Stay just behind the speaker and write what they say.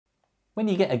When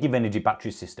you get a Give Energy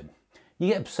battery system, you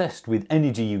get obsessed with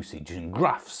energy usage and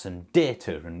graphs and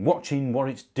data and watching what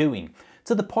it's doing,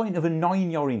 to the point of annoying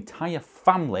your entire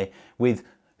family with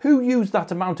who used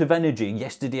that amount of energy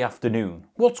yesterday afternoon,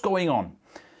 what's going on?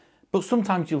 But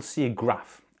sometimes you'll see a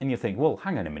graph and you think, well,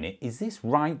 hang on a minute, is this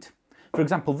right? For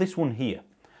example, this one here.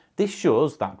 This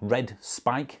shows that red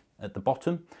spike at the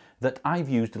bottom that I've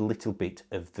used a little bit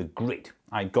of the grid.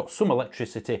 I've got some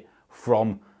electricity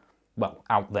from, well,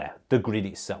 out there, the grid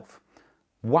itself.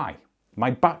 Why? My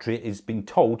battery is being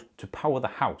told to power the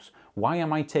house. Why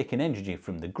am I taking energy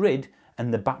from the grid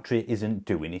and the battery isn't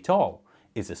doing it all?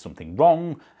 Is there something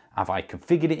wrong? Have I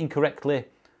configured it incorrectly?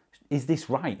 Is this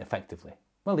right, effectively?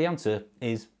 Well, the answer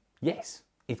is yes.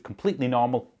 It's completely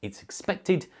normal. It's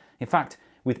expected. In fact,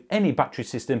 with any battery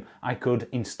system I could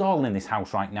install in this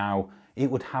house right now,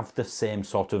 it would have the same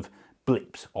sort of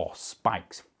blips or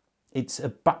spikes. It's a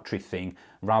battery thing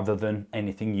rather than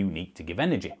anything unique to Give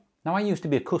Energy. Now, I used to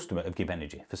be a customer of Give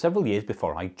Energy for several years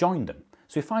before I joined them.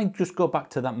 So if I just go back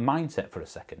to that mindset for a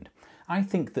second, I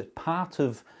think that part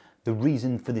of the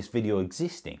reason for this video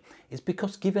existing is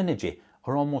because Give Energy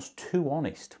are almost too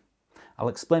honest. I'll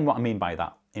explain what I mean by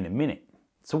that in a minute.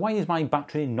 So why is my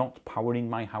battery not powering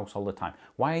my house all the time?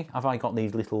 Why have I got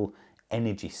these little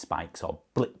energy spikes or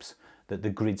blips that the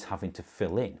grid's having to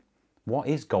fill in? What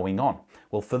is going on?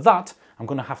 Well, for that, I'm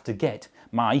going to have to get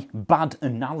my bad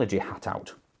analogy hat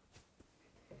out.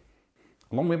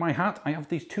 Along with my hat, I have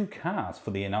these two cars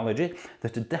for the analogy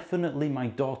that are definitely my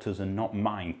daughter's and not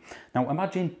mine. Now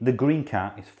imagine the green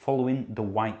car is following the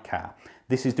white car.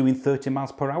 This is doing 30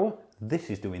 miles per hour. This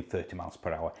is doing 30 miles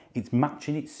per hour. It's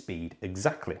matching its speed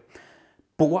exactly.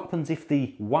 But what happens if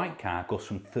the white car goes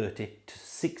from 30 to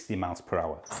 60 miles per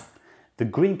hour? The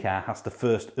green car has to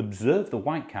first observe the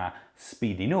white car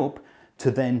speeding up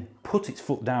to then put its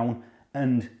foot down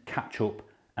and catch up,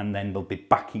 and then they'll be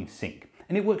back in sync.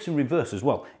 And it works in reverse as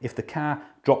well. If the car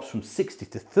drops from 60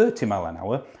 to 30 mile an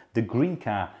hour, the green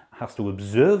car has to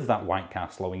observe that white car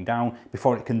slowing down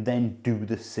before it can then do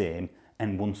the same,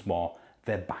 and once more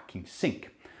they're back in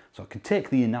sync. So I can take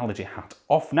the analogy hat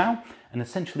off now and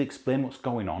essentially explain what's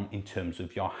going on in terms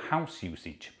of your house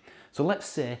usage. So let's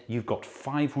say you've got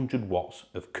 500 watts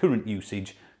of current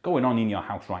usage going on in your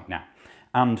house right now,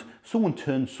 and someone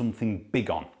turns something big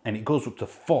on and it goes up to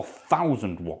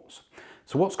 4,000 watts.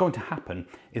 So what's going to happen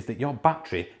is that your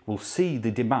battery will see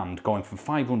the demand going from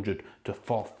 500 to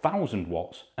 4,000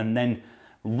 watts and then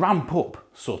ramp up,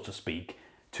 so to speak,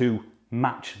 to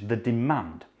match the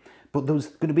demand. But there's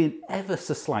going to be an ever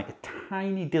so slight, a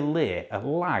tiny delay, a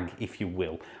lag, if you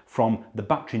will, from the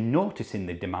battery noticing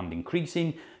the demand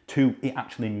increasing to it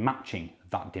actually matching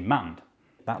that demand.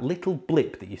 That little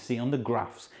blip that you see on the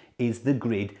graphs is the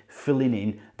grid filling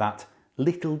in that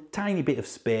little tiny bit of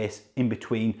space in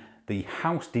between the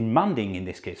house demanding, in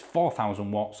this case,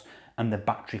 4,000 watts, and the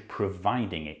battery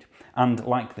providing it. And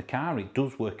like the car, it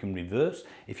does work in reverse.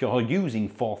 If you're using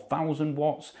 4,000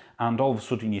 watts and all of a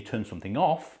sudden you turn something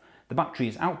off, the battery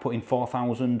is outputting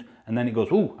 4,000 and then it goes,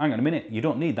 oh, hang on a minute, you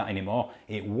don't need that anymore.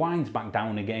 It winds back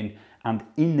down again. And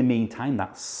in the meantime,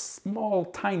 that small,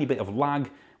 tiny bit of lag,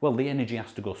 well, the energy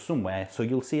has to go somewhere. So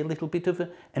you'll see a little bit of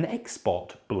an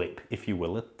export blip, if you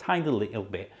will, a tiny little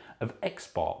bit of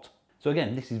export. So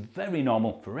again, this is very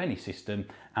normal for any system.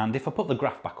 And if I put the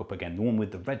graph back up again, the one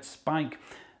with the red spike,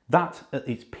 that at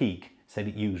its peak said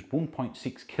it used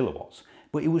 1.6 kilowatts.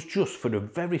 But it was just for a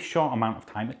very short amount of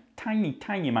time, a tiny,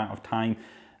 tiny amount of time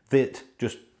that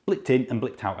just blipped in and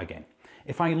blipped out again.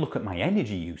 If I look at my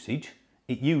energy usage,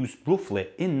 it used roughly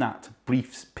in that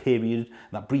brief period,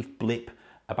 that brief blip,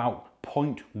 about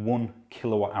 0.1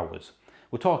 kilowatt hours.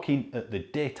 We're talking at the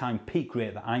daytime peak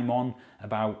rate that I'm on,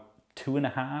 about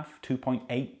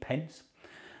 2.8 pence.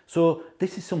 So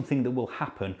this is something that will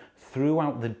happen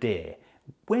throughout the day.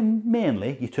 When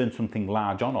mainly you turn something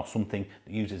large on or something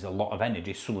that uses a lot of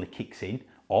energy suddenly kicks in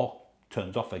or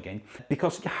turns off again,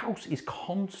 because your house is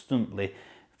constantly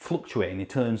fluctuating in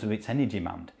terms of its energy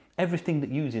demand. Everything that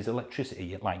uses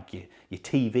electricity, like your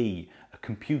TV, a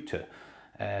computer,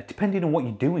 depending on what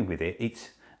you're doing with it, its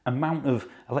amount of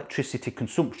electricity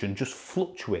consumption just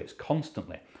fluctuates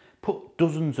constantly. Put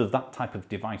dozens of that type of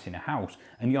device in a house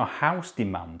and your house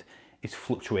demand is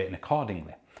fluctuating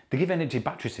accordingly. The Give Energy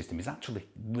battery system is actually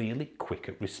really quick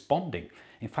at responding.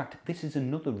 In fact, this is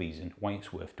another reason why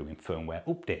it's worth doing firmware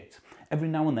updates. Every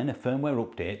now and then a firmware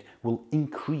update will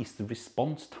increase the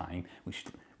response time, which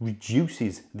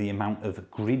reduces the amount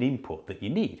of grid input that you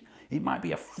need. It might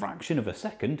be a fraction of a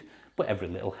second, but every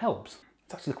little helps.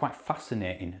 It's actually quite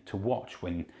fascinating to watch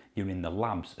when you're in the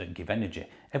labs at Give Energy.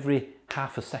 Every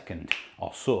half a second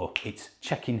or so, it's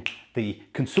checking the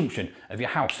consumption of your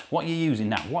house. What are you using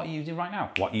now? What are you using right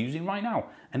now? What are you using right now?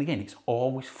 And again, it's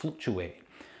always fluctuating.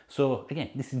 So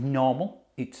again, this is normal.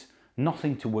 It's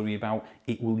nothing to worry about.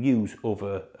 It will use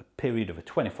over a period of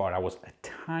 24 hours a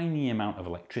tiny amount of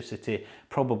electricity,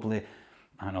 probably,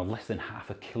 I don't know, less than half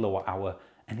a kilowatt hour.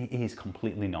 And it is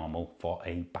completely normal for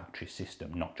a battery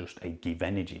system, not just a Give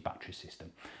Energy battery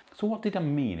system. So what did I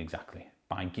mean exactly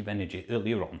by Give Energy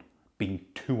earlier on being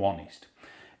too honest?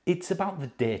 It's about the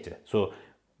data. So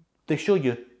they show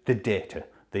you the data,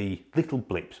 the little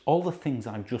blips, all the things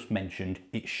I've just mentioned,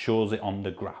 it shows it on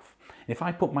the graph. If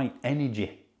I put my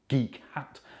energy geek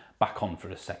hat back on for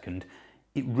a second,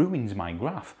 it ruins my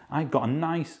graph. I've got a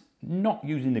nice, not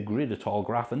using the grid at all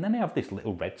graph, and then I have this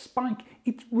little red spike.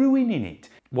 It's ruining it.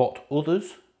 What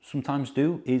others sometimes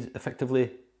do is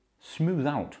effectively smooth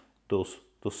out those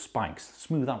spikes,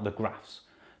 smooth out the graphs,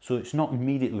 so it's not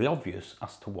immediately obvious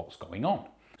as to what's going on.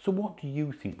 So what do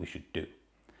you think we should do?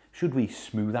 Should we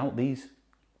smooth out these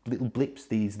little blips,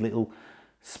 these little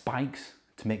spikes,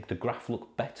 to make the graph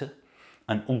look better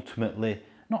and ultimately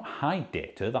not hide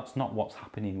data? That's not what's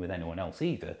happening with anyone else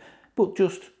either, but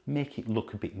just make it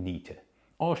look a bit neater?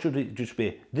 Or should it just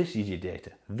be, this is your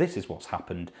data, this is what's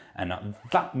happened, and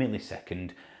at that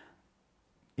millisecond,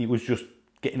 it was just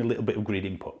getting a little bit of grid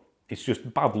input. It's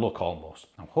just bad luck almost.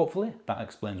 Now hopefully that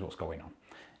explains what's going on.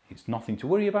 It's nothing to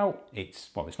worry about.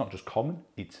 It's not just common,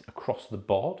 it's across the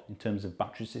board in terms of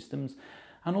battery systems,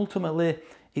 and ultimately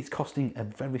it's costing a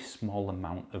very small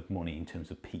amount of money in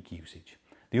terms of peak usage.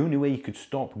 The only way you could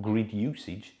stop grid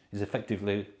usage is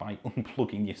effectively by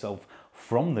unplugging yourself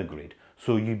from the grid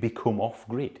so you become off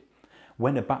grid.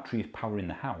 When a battery is powering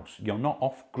the house, you're not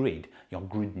off grid, you're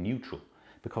grid neutral,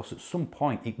 because at some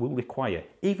point it will require,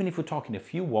 even if we're talking a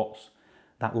few watts,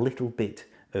 that little bit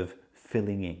of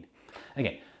filling in.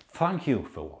 Again, thank you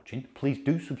for watching. Please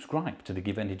do subscribe to the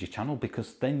Give Energy channel,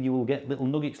 because then you will get little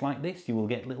nuggets like this. You will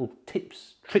get little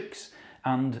tips, tricks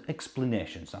and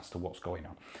explanations as to what's going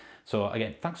on. So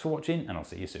again, thanks for watching, and I'll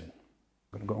see you soon.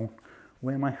 I'm going to go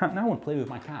wear my hat now and play with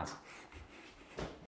my cars.